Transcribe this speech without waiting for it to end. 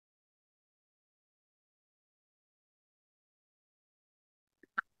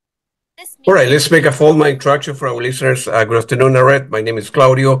All right, let's make a formal introduction for our listeners. Good afternoon, Aret. My name is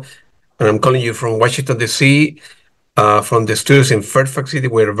Claudio, and I'm calling you from Washington, D.C., from the studios in Fairfax City.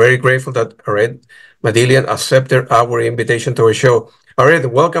 We're very grateful that Aret Madilian accepted our invitation to our show.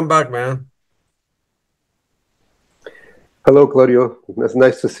 Aret, welcome back, man. Hello, Claudio. It's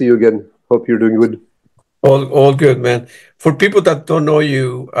nice to see you again. Hope you're doing good. All good, man. For people that don't know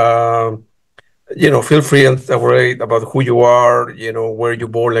you, feel free and elaborate about who you are, where you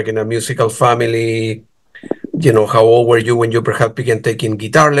born, like in a musical family, how old were you when you perhaps began taking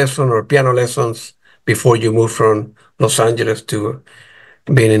guitar lessons or piano lessons before you moved from Los Angeles to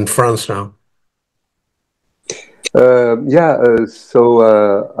being in France now? So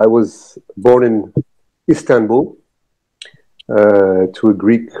I was born in Istanbul to a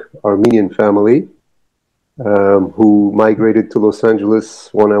Greek Armenian family who migrated to Los Angeles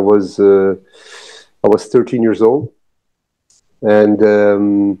when I was 13 years old, and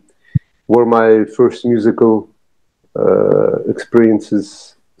where my first musical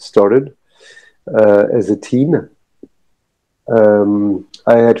experiences started as a teen.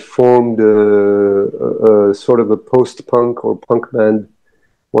 I had formed a sort of a post-punk or punk band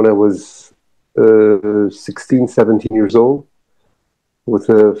when I was 16, 17 years old with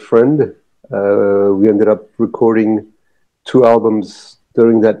a friend. We ended up recording 2 albums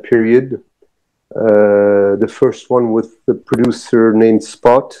during that period. The first one with the producer named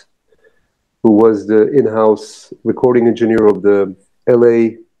Spot, who was the in-house recording engineer of the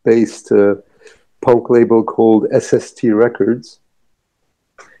LA-based punk label called SST Records.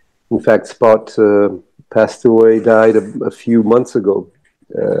 In fact, Spot passed away, died a few months ago,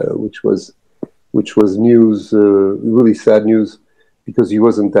 which was news, really sad news, because he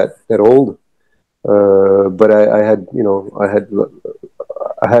wasn't that old. But I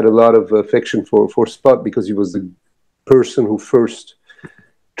had a lot of affection for Spot because he was the person who first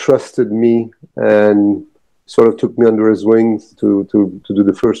trusted me and sort of took me under his wings to do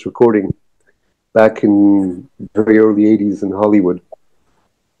the first recording back in very early 80s in Hollywood.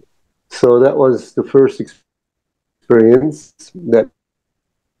 So that was the first experience that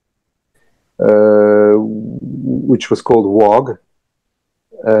which was called WOG.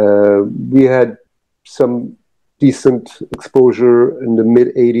 We had some decent exposure in the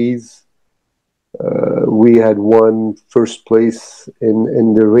mid 80s. We had won first place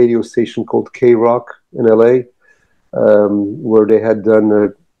in the radio station called K-Rock in LA, where they had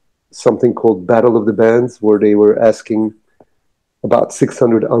done something called Battle of the Bands, where they were asking about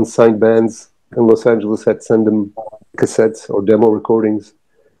 600 unsigned bands in Los Angeles had sent them cassettes or demo recordings,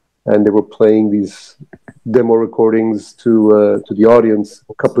 and they were playing these demo recordings to the audience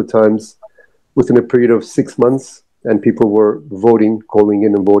a couple of times within a period of 6 months, and people were voting, calling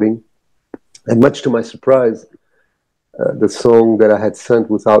in and voting. And much to my surprise, the song that I had sent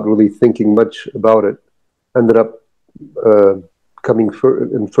without really thinking much about it ended up coming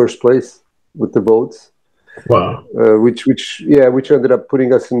in first place with the votes. Wow. Which ended up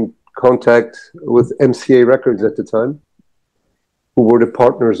putting us in contact with MCA Records at the time, who were the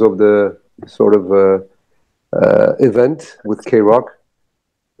partners of the sort of event with K-Rock.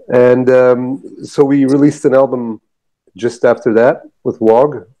 And so we released an album just after that with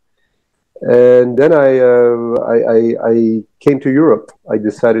WOG. And then I came to Europe. I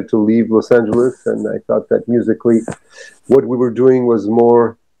decided to leave Los Angeles, and I thought that musically what we were doing was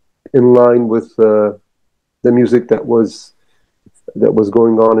more in line with the music that was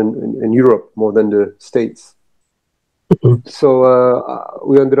going on in Europe more than the States. Mm-hmm. So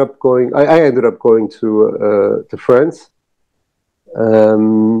we ended up going. I ended up going to France.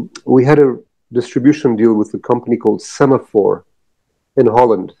 We had a distribution deal with a company called Semaphore in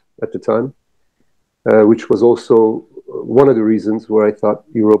Holland at the time, which was also one of the reasons where I thought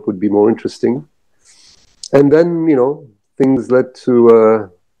Europe would be more interesting. And then, things led to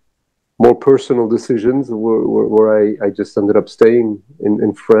more personal decisions where I just ended up staying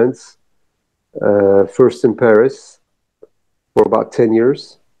in France, first in Paris for about 10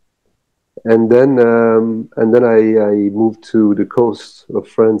 years. And then I moved to the coast of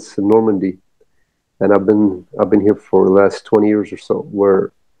France in Normandy. And I've been here for the last 20 years or so,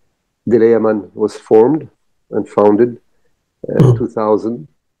 where Deleyaman was formed and founded in 2000,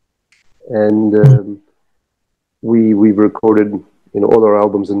 and we've recorded all our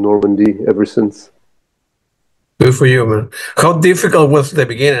albums in Normandy ever since. Good for you, man. How difficult was the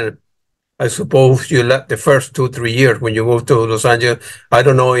beginning? I suppose you left the first 2-3 years when you moved to Los Angeles. I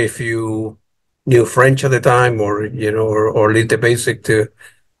don't know if you knew French at the time, or or learned the basic to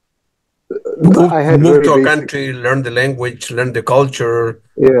move to a country, learn the language, learn the culture.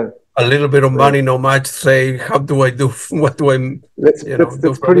 Yeah. a little bit of Right. money, no much. Say, how do I do? What do I, do That's for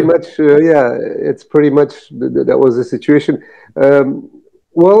a pretty living? much yeah. It's pretty much that was the situation. Um,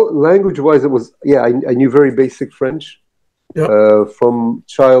 well, language-wise, it was yeah. I knew very basic French Yeah, from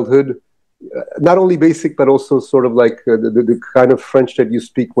childhood. Not only basic, but also sort of like the kind of French that you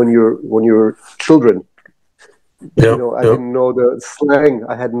speak when you're children. You yeah, know, I yeah, didn't know the slang.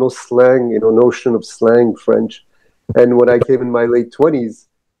 I had no slang, notion of slang French. And when I came in my late 20s,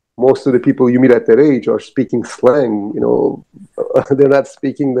 most of the people you meet at that age are speaking slang. They're not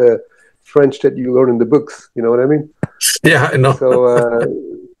speaking the French that you learn in the books. You know what I mean? yeah. I know.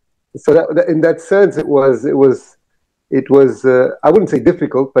 So, that in that sense, it was. I wouldn't say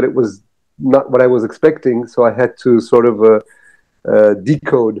difficult, but it was not what I was expecting. So I had to sort of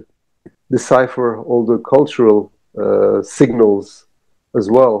decipher all the cultural signals as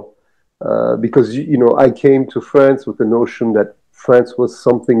well. Because I came to France with the notion that France was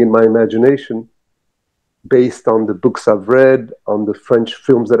something in my imagination, based on the books I've read, on the French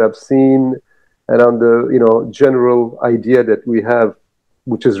films that I've seen, and on the general idea that we have,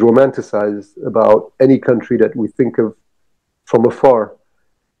 which is romanticized about any country that we think of from afar.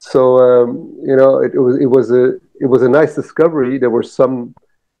 So it was a nice discovery. There were some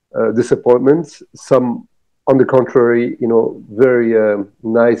disappointments, some on the contrary, very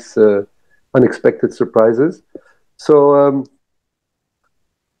nice, unexpected surprises. So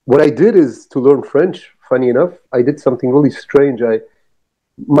what I did is to learn French. Funny enough, I did something really strange.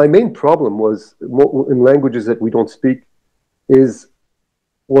 My main problem was in languages that we don't speak is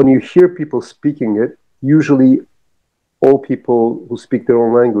when you hear people speaking it. Usually, all people who speak their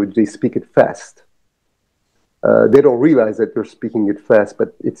own language, they speak it fast. They don't realize that they're speaking it fast,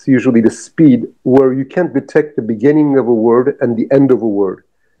 but it's usually the speed where you can't detect the beginning of a word and the end of a word.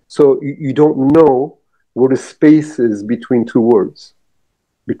 So you don't know where the space is between two words.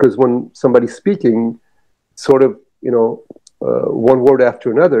 Because when somebody's speaking, sort of, one word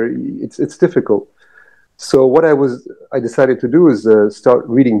after another, it's difficult. So what I decided to do is start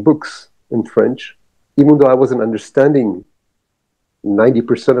reading books in French, even though I wasn't understanding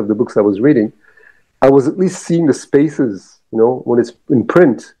 90% of the books I was reading. I was at least seeing the spaces, when it's in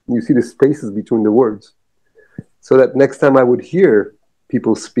print, you see the spaces between the words. So that next time I would hear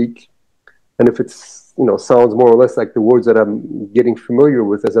people speak, and if it's, sounds more or less like the words that I'm getting familiar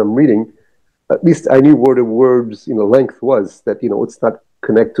with as I'm reading, at least I knew where the words, length was, that, it's not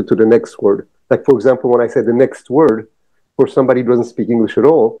connected to the next word. Like, for example, when I said the next word, for somebody who doesn't speak English at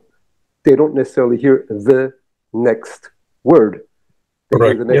all, they don't necessarily hear the next word. They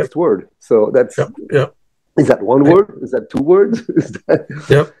hear Correct. the Yeah, next word. So yeah, yeah. is that one word? Is that two words? Is that...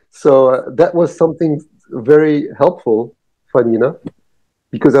 Yeah. So that was something very helpful, funny enough,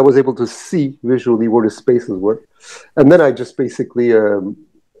 because I was able to see visually where the spaces were. And then I just basically,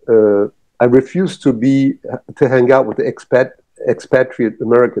 I refused to hang out with the expatriate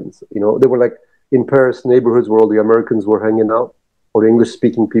Americans. They were like in Paris neighborhoods where all the Americans were hanging out, or the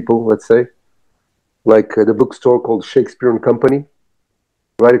English-speaking people, let's say, like the bookstore called Shakespeare and Company,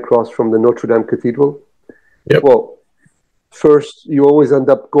 right across from the Notre Dame Cathedral. Yep. Well, first, you always end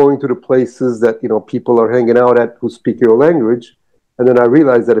up going to the places that people are hanging out at who speak your language, and then I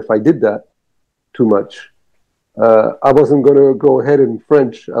realized that if I did that too much, I wasn't going to go ahead in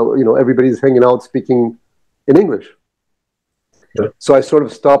French. Everybody's hanging out speaking in English. Yeah. So I sort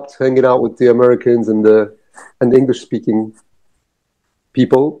of stopped hanging out with the Americans and the English-speaking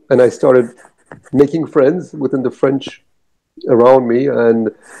people, and I started making friends within the French around me,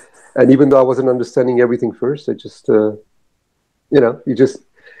 and even though I wasn't understanding everything first, I just you just,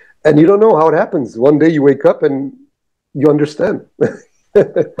 and you don't know how it happens. One day you wake up and you understand.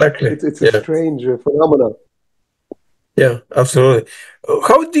 Exactly. It's a Yeah. strange phenomenon. Yeah, absolutely.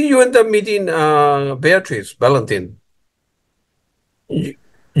 How did you end up meeting Beatrice, Valantin? You,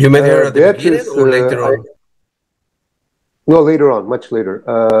 you met her at the beginning Beatrice, or later on? no, later on, much later.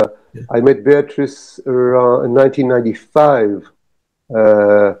 Yeah. I met Beatrice around in 1995,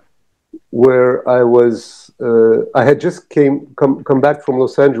 where I had just come back from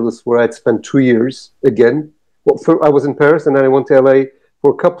Los Angeles, where I'd spent 2 years again. Well, I was in Paris, and then I went to LA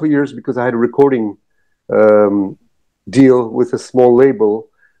for a couple of years because I had a recording deal with a small label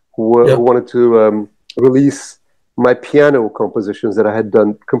who wanted to release my piano compositions that I had done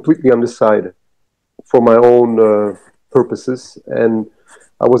completely on the side for my own purposes. And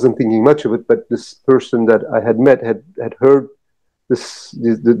I wasn't thinking much of it, but this person that I had met had heard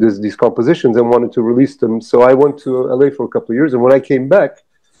these compositions and wanted to release them. So I went to LA for a couple of years, and when I came back,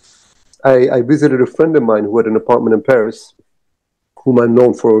 I visited a friend of mine who had an apartment in Paris, whom I've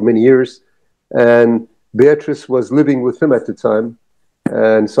known for many years, and Beatrice was living with him at the time,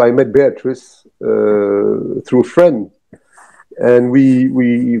 And so I met Beatrice through a friend, and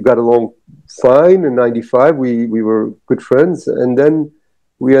we got along fine. In '95, we were good friends, and then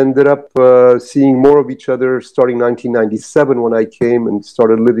we ended up seeing more of each other starting 1997 when I came and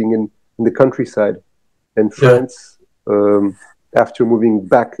started living in the countryside in France after moving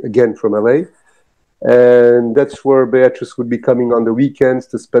back again from LA. And that's where Beatrice would be coming on the weekends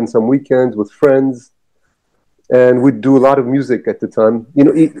to spend some weekends with friends. And we'd do a lot of music at the time. You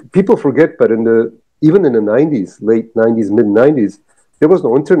know, people forget, but even in the 90s, late 90s, mid 90s, there was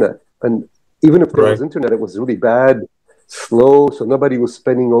no internet. And even if there was internet, it was really bad, slow. So nobody was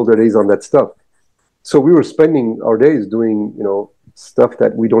spending all their days on that stuff. So we were spending our days doing, you know, stuff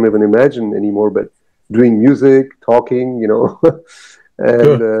that we don't even imagine anymore, but doing music, talking, you know,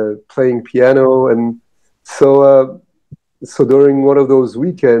 and playing piano. And so, so during one of those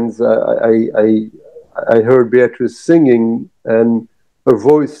weekends, I heard Beatrice singing, and her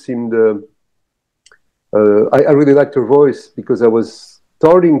voice seemed. I really liked her voice because I was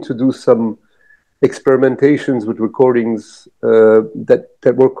starting to do some experimentations with recordings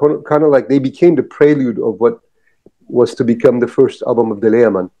that were kind of like they became the prelude of what was to become the first album of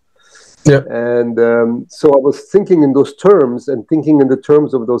Deleyaman. Yeah. And so I was thinking in those terms and thinking in the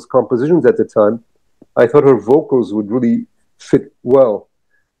terms of those compositions at the time. I thought her vocals would really fit well.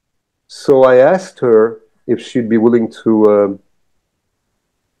 So I asked her if she'd be willing to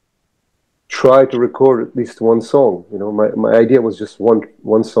try to record at least one song. You know, my idea was just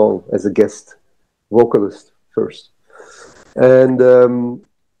one song as a guest vocalist first. And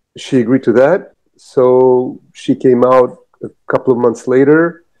she agreed to that. So she came out a couple of months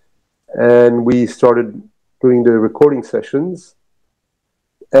later, and we started doing the recording sessions.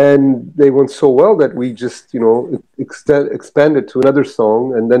 And they went so well that we just, you know, expanded to another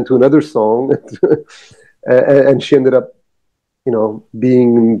song and then to another song. And she ended up, you know,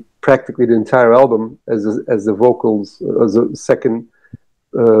 being practically the entire album as the vocals, as a second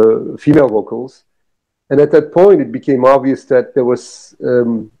female vocals. And at that point, it became obvious that there was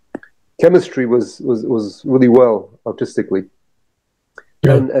chemistry was really well artistically.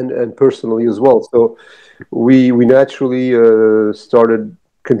 Yeah. And personally as well. So we naturally started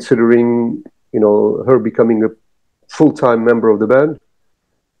considering, you know, her becoming a full-time member of the band.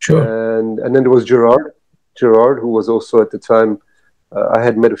 Sure. And then there was Gerard, who was also at the time I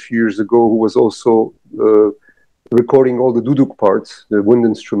had met a few years ago, who was also recording all the duduk parts, the wind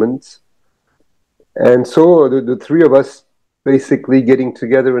instruments. And so the three of us basically getting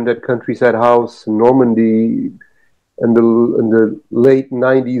together in that countryside house in Normandy in the late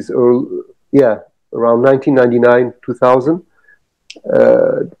 90s, around 1999, 2000.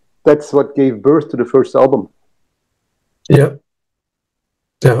 That's what gave birth to the first album. Yeah.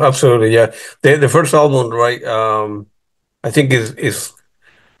 Yeah, absolutely. Yeah. The first album, right? I think is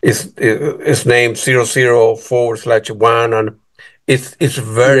named 00/1, and it's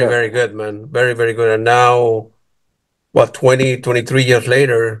very, very good, man. Very, very good. And now, what, 23 years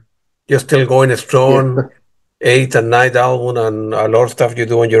later, you're still going strong. Yeah. 8th and 9th album, and a lot of stuff you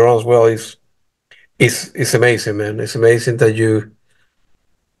do on your own as well. It's amazing, man. It's amazing that you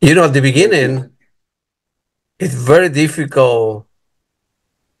know, at the beginning, it's very difficult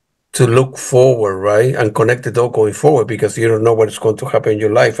to look forward, right? And connect it all going forward, because you don't know what's going to happen in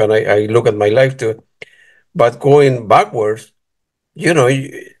your life. And I look at my life too. But going backwards, you know,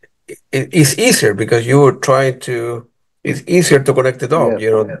 it's easier because you were trying to, it's easier to connect it up, you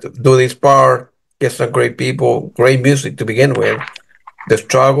know, do this part, get some great people, great music to begin with. The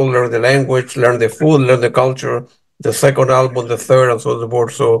struggle, learn the language, learn the food, learn the culture, the second album, the third, and so on and so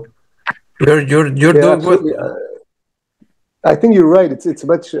forth. So you're doing absolutely. good. I think you're right. It's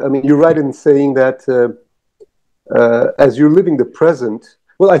much. I mean, you're right in saying that as you're living the present.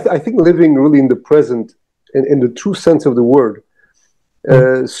 Well, I think living really in the present, in the true sense of the word,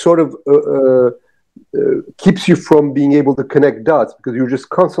 sort of keeps you from being able to connect dots, because you're just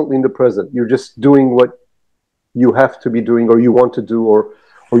constantly in the present. You're just doing what you have to be doing, or you want to do, or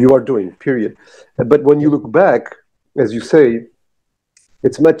you are doing. Period. But when you look back, as you say,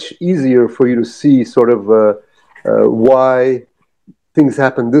 it's much easier for you to see sort of. Why things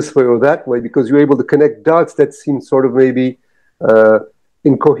happen this way or that way, because you're able to connect dots that seem sort of maybe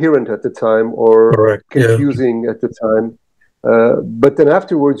incoherent at the time, or confusing at the time. But then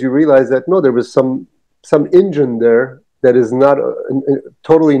afterwards you realize that no, there was some engine there that is not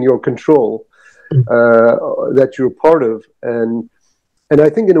totally in your control, that you're part of. And I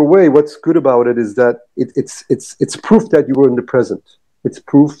think in a way what's good about it is that it's proof that you were in the present. It's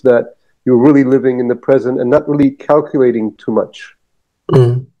proof that you're really living in the present and not really calculating too much.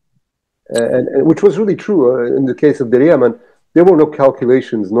 And which was really true in the case of Deleyaman. there were no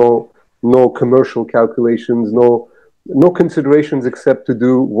calculations, no commercial calculations, no considerations except to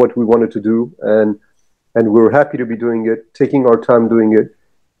do what we wanted to do, and we were happy to be doing it, taking our time doing it,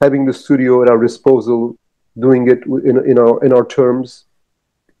 having the studio at our disposal, doing it in our terms,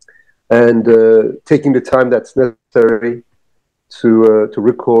 and taking the time that's necessary to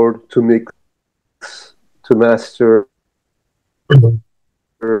record, to mix, to master.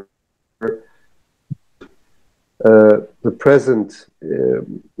 The present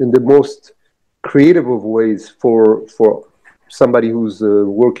in the most creative of ways for somebody who's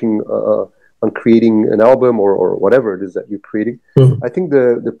working on creating an album or whatever it is that you're creating. I think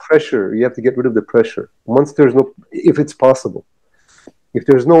the pressure, you have to get rid of the pressure. Once there's no, if it's possible, if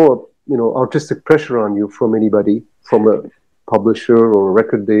there's no artistic pressure on you from anybody, from a publisher or a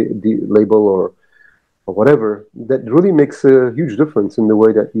record label or whatever, that really makes a huge difference in the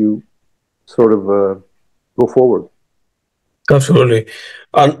way that you sort of go forward. Absolutely.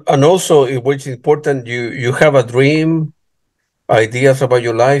 And also, which is important, you have a dream, ideas about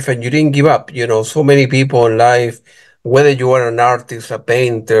your life, and you didn't give up. So many people in life, whether you are an artist, a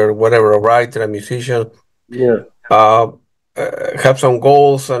painter, whatever, a writer, a musician, Yeah. have some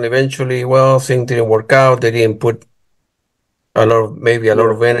goals, and eventually, well, things didn't work out. They didn't put a lot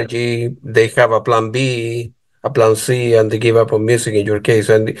of energy. They have a plan B, a plan C, and they give up on music in your case.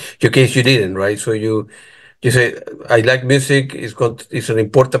 And in your case, you didn't, right? So you say, I like music. It's an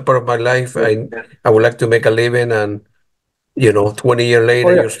important part of my life. I would like to make a living, and 20 years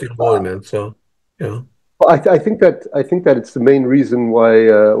later, you're still going, man. So, yeah. Well, I think that it's the main reason why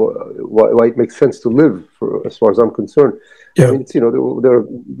it makes sense to live, as far as I'm concerned. Yeah. I mean, it's there are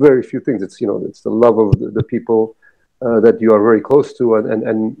very few things. It's it's the love of the people that you are very close to,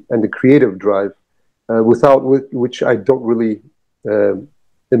 and the creative drive, without which I don't really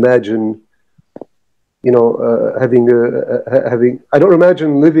imagine. Having I don't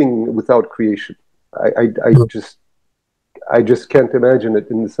imagine living without creation. I just can't imagine it,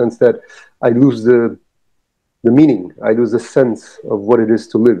 in the sense that I lose the meaning. I lose the sense of what it is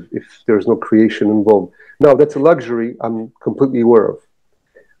to live if there's no creation involved. Now, that's a luxury I'm completely aware of,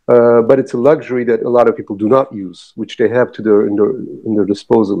 but it's a luxury that a lot of people do not use, which they have in their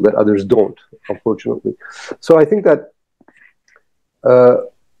disposal that others don't, unfortunately. So I think that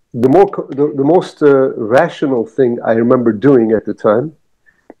the most rational thing I remember doing at the time,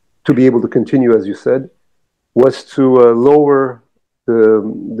 to be able to continue, as you said, was to lower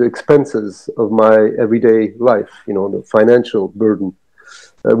the expenses of my everyday life, the financial burden,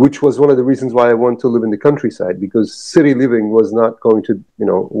 which was one of the reasons why I wanted to live in the countryside, because city living was not going to,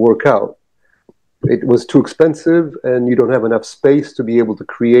 work out. It was too expensive, and you don't have enough space to be able to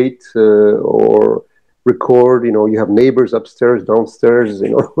create or record. You have neighbors upstairs, downstairs,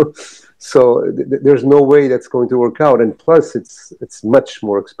 so there's no way that's going to work out. And plus, it's much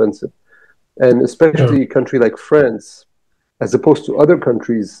more expensive. And especially a country like France, as opposed to other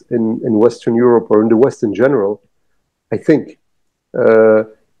countries in Western Europe or in the West in general, I think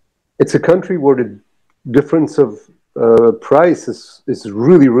it's a country where the difference of price is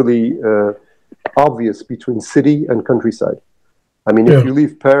really, really obvious between city and countryside. I mean, if you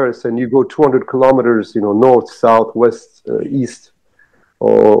leave Paris and you go 200 kilometers, north, south, west, east,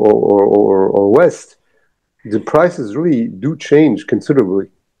 or west, the prices really do change considerably.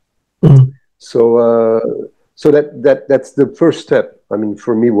 So that's the first step. I mean,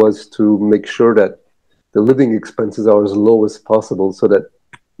 for me, was to make sure that the living expenses are as low as possible, so that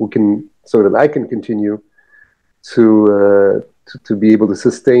I can continue to be able to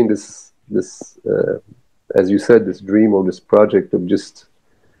sustain this as you said, this dream or this project of just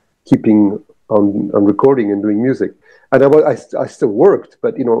keeping on recording and doing music. And I still worked,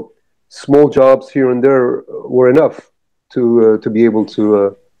 but small jobs here and there were enough to be able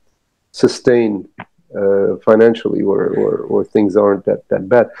to sustain financially, where things aren't that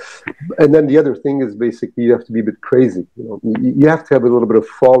bad. And then the other thing is, basically, you have to be a bit crazy. You have to have a little bit of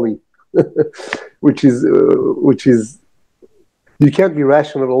folly, which is you can't be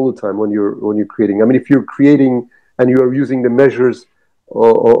rational all the time when you're creating. I mean, if you're creating and you are using the measures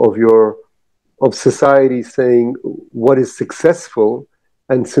of society saying what is successful,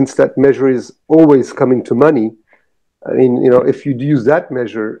 and since that measure is always coming to money, I mean, if you use that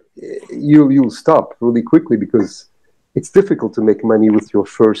measure, you'll stop really quickly, because it's difficult to make money with your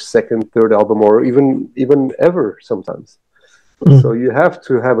first, second, third album, or even ever sometimes. So you have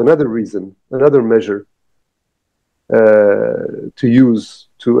to have another reason, another measure to use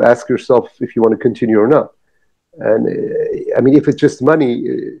to ask yourself if you want to continue or not. And I mean, if it's just money,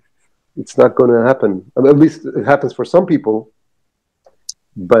 it's not going to happen. I mean, at least it happens for some people,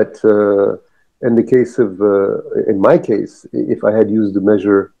 but in the case of, in my case, if I had used the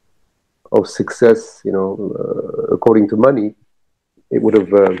measure of success, according to money, it would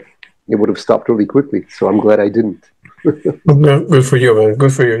have stopped really quickly. So I'm glad I didn't. Okay, good for you, man.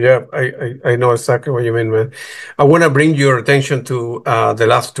 Good for you. Yeah, I know exactly what you mean, man. I want to bring your attention to the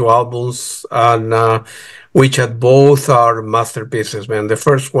last two albums, and which at both are masterpieces, man. The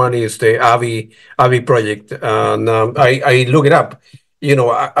first one is the Abbey project, and I look it up.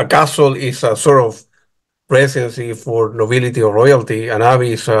 A castle is a sort of residency for nobility or royalty, and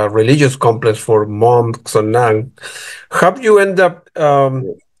Abbey is a religious complex for monks and nuns. Have you end up?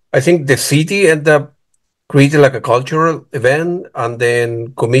 I think the city end up created like a cultural event and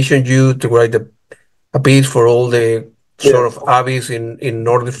then commissioned you to write a piece for all the sort of abbeys in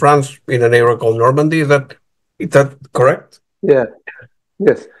northern France in an area called Normandy. Is that correct? Yeah.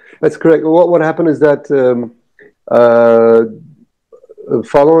 Yes, that's correct. What happened is that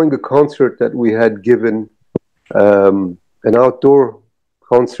following the concert that we had given, an outdoor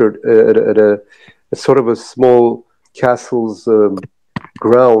concert at a sort of a small castle's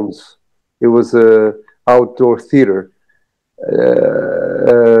grounds. It was a outdoor theater.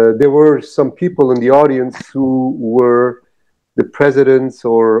 There were some people in the audience who were the presidents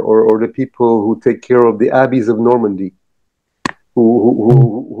or the people who take care of the abbeys of Normandy,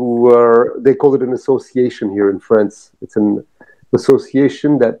 who are, they call it an association here in France. It's an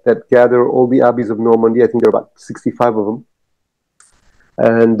association that gather all the abbeys of Normandy. I think there are about 65 of them.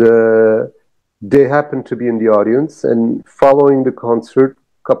 And they happened to be in the audience. And following the concert,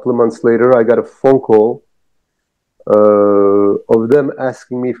 a couple of months later, I got a phone call of them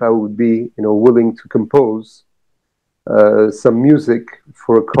asking me if I would be, willing to compose some music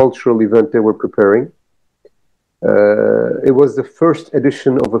for a cultural event they were preparing. It was the first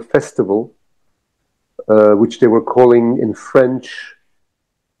edition of a festival, which they were calling in French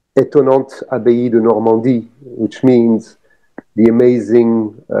Étonnante Abbaye de Normandie, which means the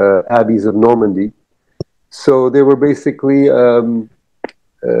amazing abbeys of Normandy. So they were basically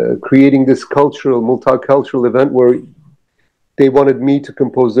creating this multicultural event where they wanted me to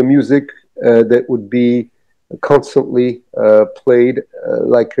compose the music that would be constantly played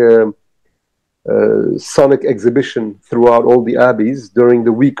like a sonic exhibition throughout all the abbeys during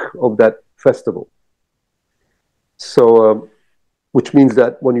the week of that festival. So, which means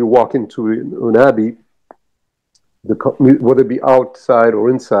that when you walk into an abbey, whether it be outside or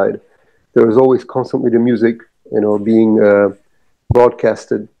inside, there is always constantly the music, being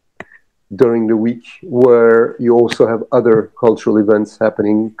broadcasted during the week, where you also have other cultural events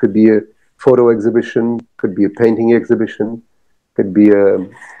happening. Could be a photo exhibition, could be a painting exhibition, could be a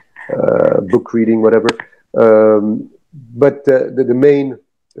book reading, whatever. But the main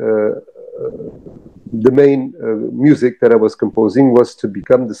music that I was composing was to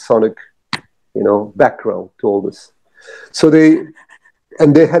become the sonic, background to all this. So they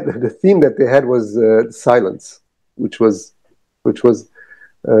had the theme that they had was silence, which was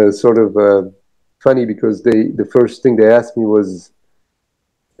sort of funny because the first thing they asked me was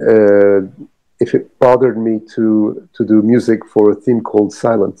if it bothered me to do music for a theme called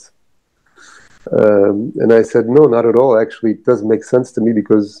silence. And I said, no, not at all. Actually, it does make sense to me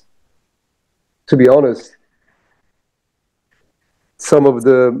because, to be honest, some of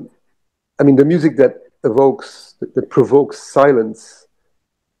the music that provokes silence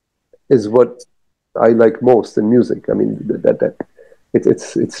is what I like most in music. I mean,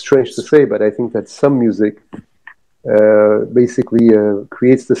 it's strange to say, but I think that some music basically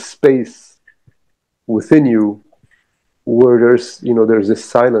creates the space within you where there's this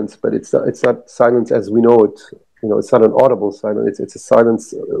silence, but it's not silence as we know it. It's not an audible silence. It's a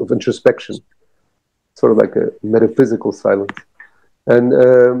silence of introspection, sort of like a metaphysical silence. And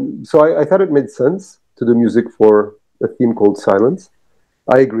so I thought it made sense to do music for a theme called silence.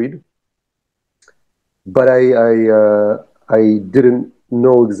 I agreed, but I didn't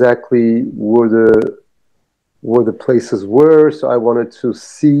know exactly where the places were, so I wanted to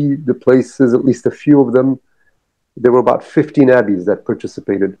see the places, at least a few of them. There were about 15 abbeys that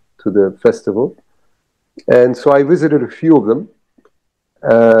participated to the festival, and so I visited a few of them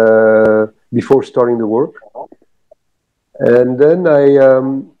before starting the work. And then I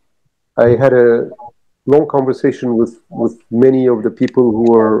had a long conversation with many of the people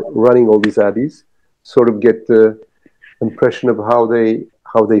who are running all these abbeys, sort of get the impression of how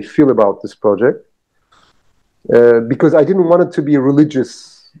they feel about this project. Because I didn't want it to be a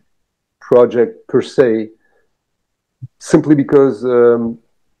religious project per se, simply because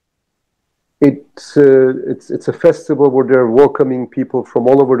it's a festival where they're welcoming people from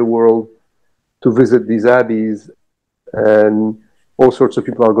all over the world to visit these abbeys, and all sorts of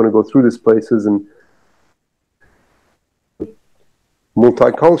people are going to go through these places, and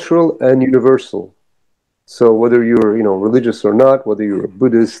multicultural and universal. So whether you're, religious or not, whether you're a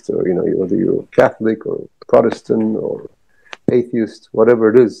Buddhist or, whether you're Catholic or Protestant or atheist,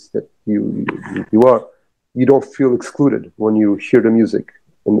 whatever it is that you are, you don't feel excluded when you hear the music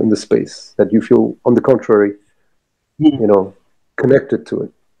in the space, that you feel, on the contrary, connected to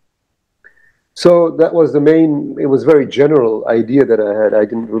it. So that was it was very general idea that I had. I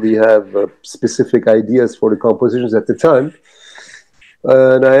didn't really have specific ideas for the compositions at the time.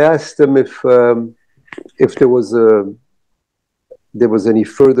 And I asked them if there was any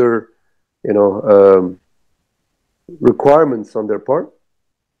further, requirements on their part.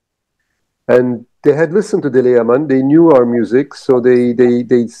 And they had listened to Deleyaman. They knew our music, so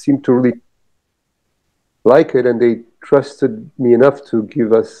they seemed to really like it, and they trusted me enough to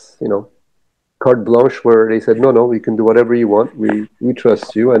give us, carte blanche, where they said, no, you can do whatever you want. We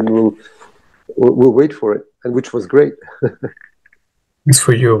trust you, and we'll wait for it, and which was great. It's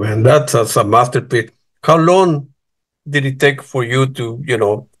for you, man. That's a masterpiece. How long did it take for you to,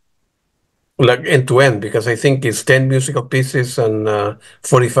 like end to end? Because I think it's 10 musical pieces and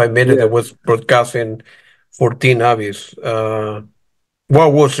 45 minutes that was broadcast in 14 avies.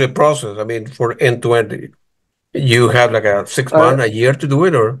 What was the process? I mean, for end to end, you had like a 6 months, a year to do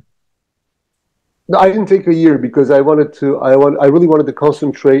it, or? No, I didn't take a year because I really wanted to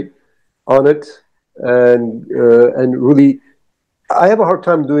concentrate on it, and really, I have a hard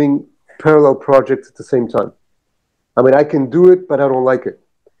time doing parallel projects at the same time. I mean, I can do it, but I don't like it.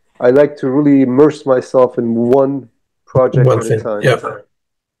 I like to really immerse myself in one project at a time.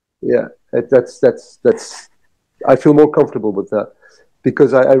 Yeah, that's. I feel more comfortable with that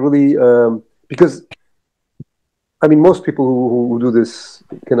because I really because I mean, most people who do this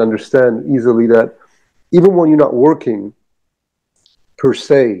can understand easily that even when you're not working per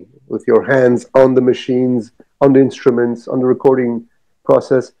se with your hands on the machines, on the instruments, on the recording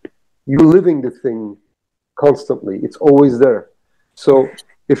process, you're living the thing constantly. It's always there. So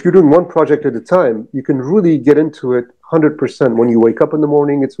if you're doing one project at a time, you can really get into it 100%. When you wake up in the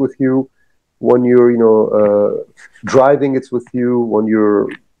morning, it's with you. When you're, driving, it's with you. When you're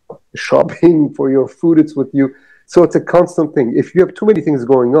shopping for your food, it's with you. So it's a constant thing. If you have too many things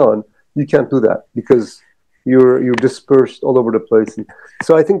going on, you can't do that because you're dispersed all over the place. And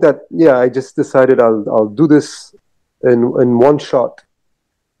so I think that, I just decided I'll do this in one shot,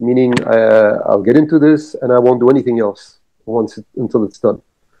 meaning I'll get into this and I won't do anything else until it's done.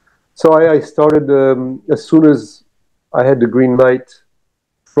 So I started as soon as I had the green light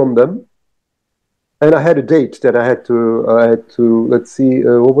from them, and I had a date that I had to let's see,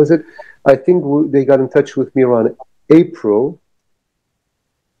 what was it? I think they got in touch with me around April.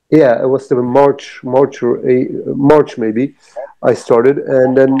 Yeah, it was March maybe. I started,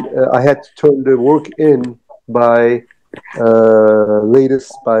 and then I had to turn the work in by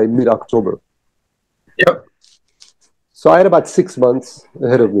latest by mid-October. Yep. So I had about 6 months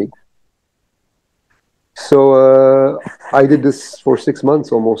ahead of me. So I did this for 6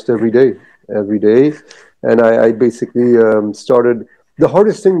 months, almost every day, and I basically started. The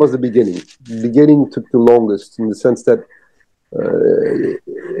hardest thing was the beginning. The beginning took the longest in the sense that,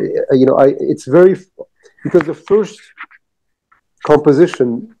 it's very, because the first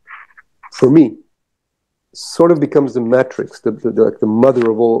composition for me sort of becomes the matrix, the mother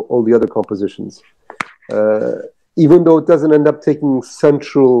of all the other compositions. Even though it doesn't end up taking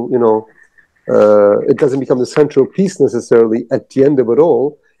central, it doesn't become the central piece necessarily at the end of it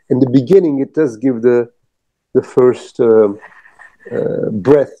all. In the beginning, it does give the first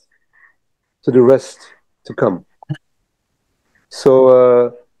breath to the rest to come.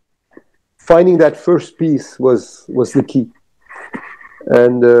 So finding that first piece was the key.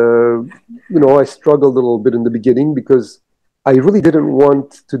 And, I struggled a little bit in the beginning because I really didn't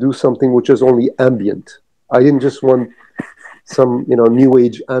want to do something which is only ambient. I didn't just want some, new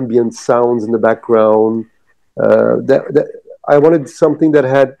age ambient sounds in the background. That I wanted something that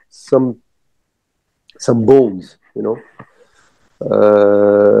had some bones,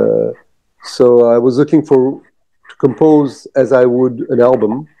 So I was looking to compose as I would an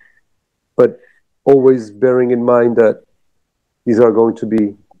album, but always bearing in mind that these are going to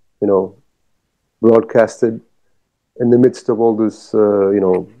be, broadcasted in the midst of all this,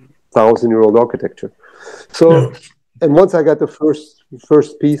 1,000-year-old architecture. So, and once I got the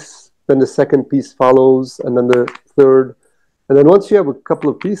first piece, then the second piece follows, and then the third, and then once you have a couple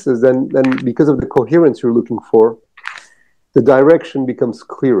of pieces, then because of the coherence you're looking for, the direction becomes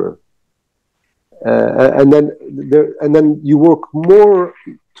clearer, and then you work more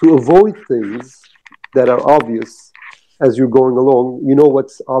to avoid things that are obvious, as you're going along, you know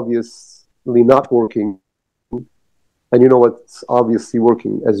what's obviously not working, and you know what's obviously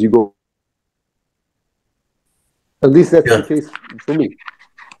working as you go. At least that's the case for me.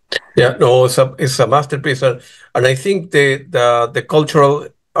 Yeah, no, it's a masterpiece, and I think the cultural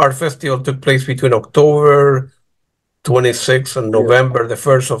art festival took place between October 26th and November the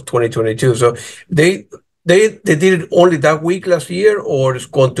 1st of 2022. So they they did it only that week last year, or it's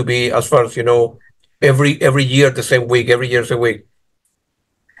going to be, as far as you know, every year the same week, every year the week.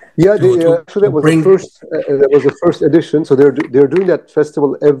 Yeah, so that was the first edition. So they're doing that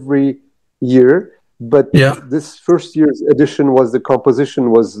festival every year. But this first year's edition was the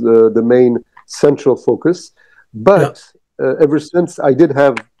composition was the main central focus. But ever since, I did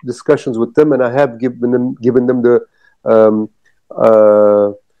have discussions with them, and I have given them the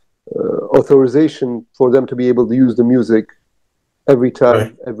authorization for them to be able to use the music every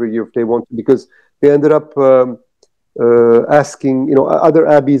time, every year if they want to, because they ended up asking, other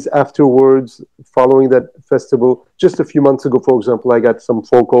abbeys afterwards, following that festival. Just a few months ago, for example, I got some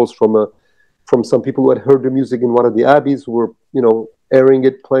phone calls from some people who had heard the music in one of the abbeys, who were, airing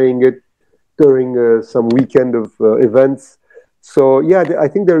it, playing it during some weekend of events. So yeah, I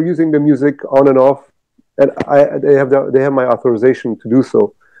think they're using the music on and off, and they have my authorization to do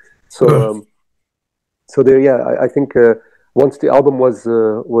so. So I think once the album was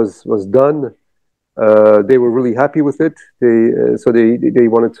done, they were really happy with it. They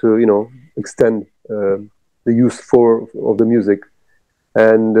wanted to extend the use of the music.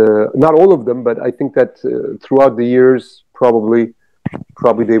 And not all of them, but I think that throughout the years, probably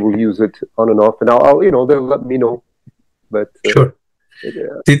they will use it on and off. And they'll let me know. But sure.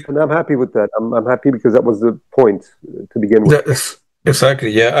 And I'm happy with that. I'm happy because that was the point to begin with. Exactly.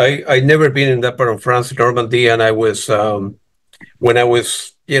 Yeah, I never been in that part of France, Normandy, and I was when I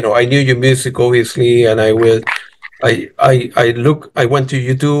was I knew your music obviously, and I went to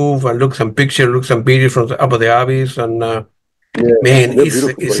YouTube and looked some pictures, looked some videos from Abu Dhabi, and man,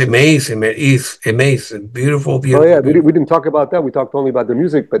 it's amazing, man. It's amazing. Beautiful. Oh yeah, we didn't talk about that. We talked only about the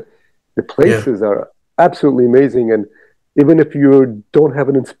music, but the places are absolutely amazing. And even if you don't have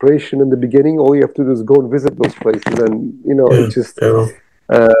an inspiration in the beginning, all you have to do is go and visit those places. And it just,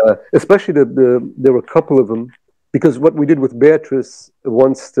 especially there were a couple of them, because what we did with Beatrice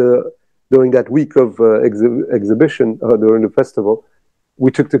once during that week of exhibition during the festival,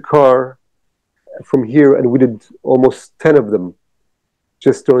 we took the car from here and we did almost 10 of them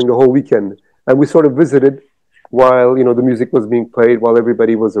just during the whole weekend, and we sort of visited while the music was being played, while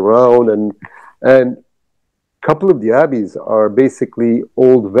everybody was around, and a couple of the abbeys are basically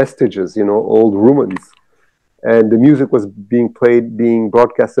old vestiges, old ruins, and the music was being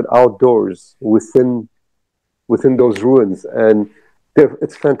broadcasted outdoors within those ruins, and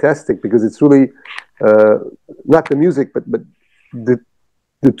it's fantastic because it's really not the music, but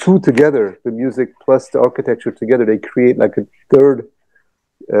the two together, the music plus the architecture together, they create like a third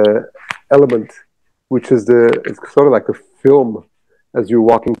element, which is it's sort of like a film as you're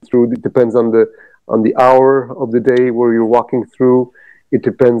walking through. It depends on the hour of the day where you're walking through. It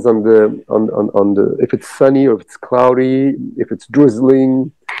depends on the if it's sunny or if it's cloudy, if it's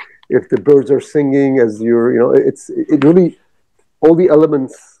drizzling, if the birds are singing as you're, it really, all the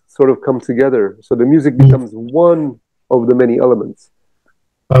elements sort of come together. So the music becomes one of the many elements.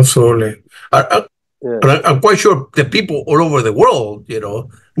 Absolutely. I'm quite sure the people all over the world,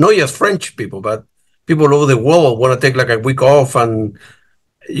 not just French people, but people all over the world want to take like a week off and,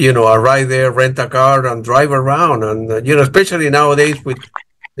 arrive there, rent a car and drive around. And, especially nowadays with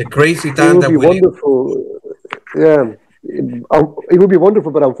the crazy time that we live. It would be wonderful. Yeah. It would be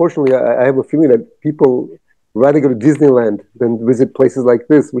wonderful, but unfortunately, I have a feeling that people rather go to Disneyland than visit places like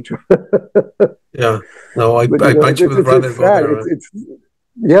this, which... Yeah. No, I bet you would rather go there.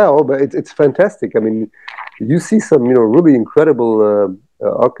 But it's fantastic. I mean, you see some, really incredible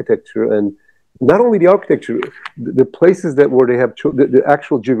architecture, and not only the architecture, the places where they have the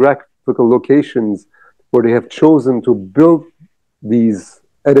actual geographical locations where they have chosen to build these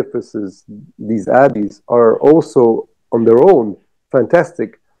edifices, these abbeys, are also on their own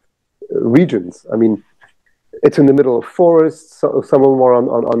fantastic regions. I mean, it's in the middle of forests. Some of them are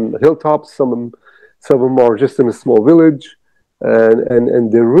on hilltops. Some of them are just in a small village.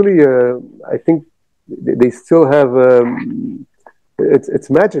 And they're really, I think they still have, it's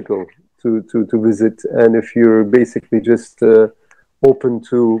magical to visit. And if you're basically just open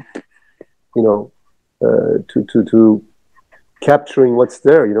to, to capturing what's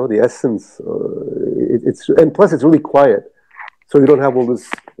there, the essence, and plus it's really quiet. So you don't have all this,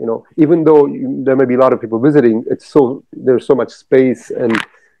 even though there may be a lot of people visiting, there's so much space and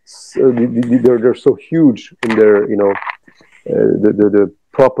they're so huge in their, you know, the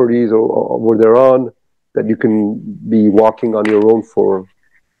properties or where they're on, that you can be walking on your own for,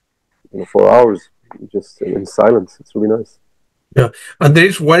 you know, for hours, just in silence. It's really nice. Yeah, and there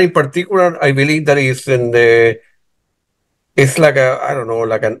is one in particular, I believe, that is in the. It's like a, I don't know,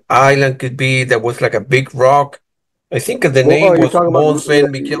 like an island could be. That was like a big rock. I think the Oh, name you're was talking about, Mont yeah,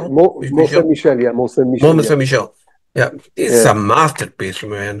 Saint Michel. Mont Saint Michel, yeah, Mont Saint Michel, Mont yeah, Saint Michel. Yeah, it's yeah, a masterpiece,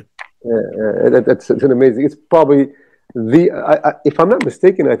 man. that's it's an amazing. It's probably if I'm not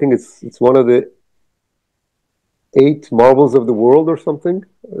mistaken, I think it's one of the 8 marvels of the world or something,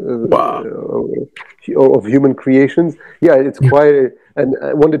 Wow. of human creations. Yeah, it's Yeah, quite. And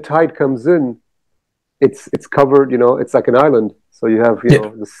when the tide comes in, it's covered. You know, it's like an island. So you have, you yeah,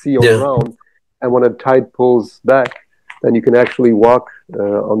 know, the sea all yeah. around, and when a tide pulls back, then you can actually walk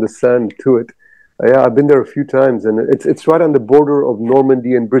on the sand to it. Yeah, I've been there a few times, and it's right on the border of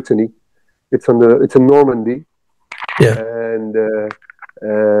Normandy and Brittany. It's in Normandy, Yeah. and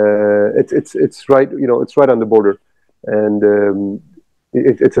it's right, you know, it's right on the border, and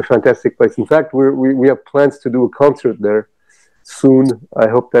it's a fantastic place. In fact, we have plans to do a concert there soon. I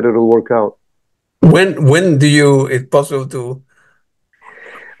hope that it'll work out. When do you? It's possible to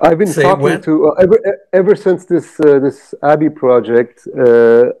I've been say talking when? to ever since this Abbey project.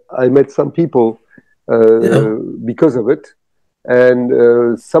 I met some people Yeah. because of it, and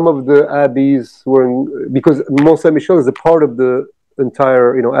some of the abbeys were because Mont Saint Michel is a part of the entire,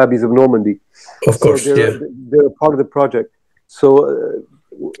 you know, abbeys of Normandy, Of so course. Yeah. they're a part of the project. So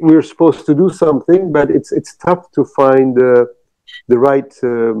we're supposed to do something, but it's tough to find the right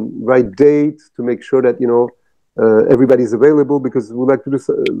date to make sure that, you know, everybody's available, because we'd like to do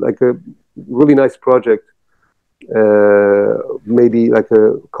like a really nice project, maybe like a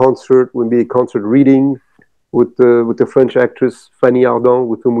concert, would be a concert reading with the French actress Fanny Ardant,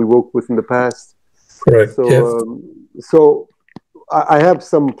 with whom we worked with in the past. Correct. So Yeah. so I have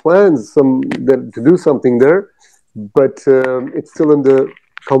some plans, to do something there, but it's still in the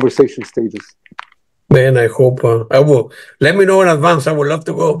conversation stages. Man, I hope I will. Let me know in advance. I would love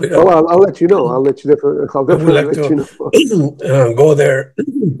to go Oh, because I'll let you know. I'll I would definitely like let to you know. go there.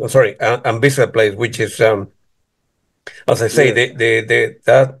 Sorry, and visit a place which is, as I say,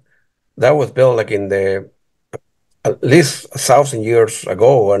 Yeah, that was built like in the at least 1,000 years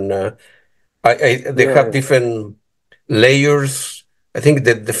ago, and they have yeah, different layers. I think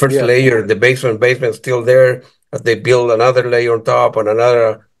that the first yeah, layer, the basement, is still there, but they build another layer on top and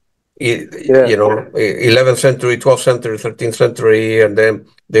another. yeah, 11th century, 12th century, 13th century, and then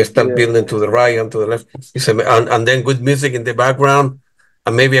they start yeah. building to the right and to the left. And then good music in the background,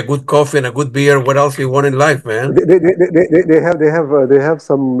 and maybe a good coffee and a good beer. What else you want in life, man? They have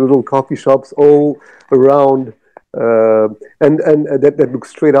some little coffee shops all around, and that look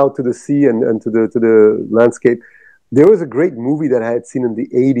straight out to the sea and to the landscape. There was a great movie that I had seen in the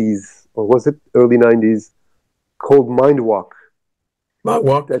 80s, or was it early 90s, called Mind Walk, My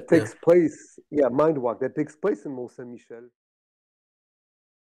walk, that yeah. takes place, yeah, Mind Walk, that takes place in Mont Saint Michel.